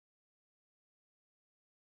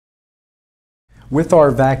With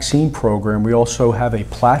our vaccine program, we also have a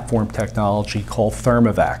platform technology called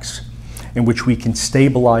Thermovax, in which we can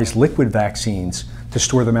stabilize liquid vaccines to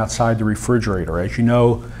store them outside the refrigerator. As you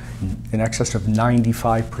know, in excess of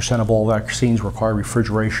 95% of all vaccines require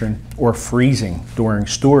refrigeration or freezing during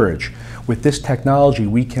storage. With this technology,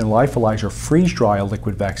 we can lyophilize or freeze-dry a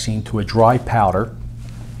liquid vaccine to a dry powder,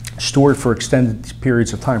 stored for extended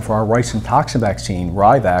periods of time. For our rice and toxin vaccine,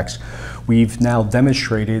 RIVAX, we've now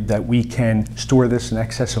demonstrated that we can store this in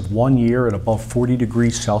excess of 1 year at above 40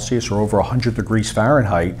 degrees Celsius or over 100 degrees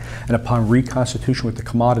Fahrenheit, and upon reconstitution with the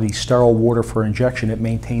commodity sterile water for injection, it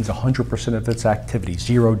maintains 100% of its activity,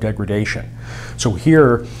 zero degradation. So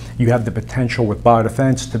here you have the potential with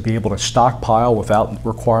biodefense to be able to stockpile without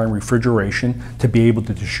requiring refrigeration, to be able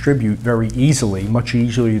to distribute very easily, much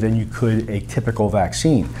easier than you could a typical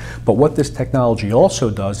vaccine. But what this technology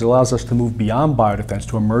also does, it allows us to move beyond biodefense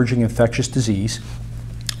to emerging infectious disease,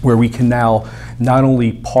 where we can now not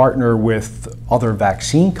only partner with other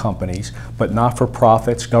vaccine companies, but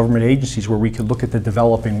not-for-profits, government agencies, where we can look at the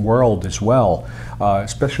developing world as well,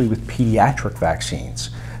 especially with pediatric vaccines.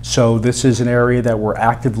 So this is an area that we're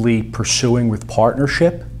actively pursuing with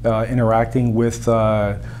partnership, interacting with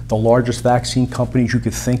the largest vaccine companies you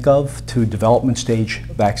could think of, to development stage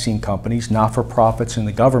vaccine companies, not-for-profits, and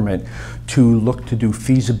the government, to look to do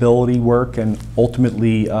feasibility work and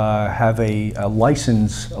ultimately have a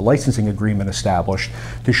licensing agreement established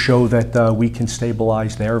to show that we can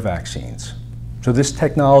stabilize their vaccines. So this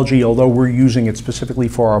technology, although we're using it specifically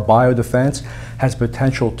for our biodefense, has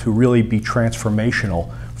potential to really be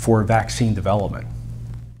transformational for vaccine development.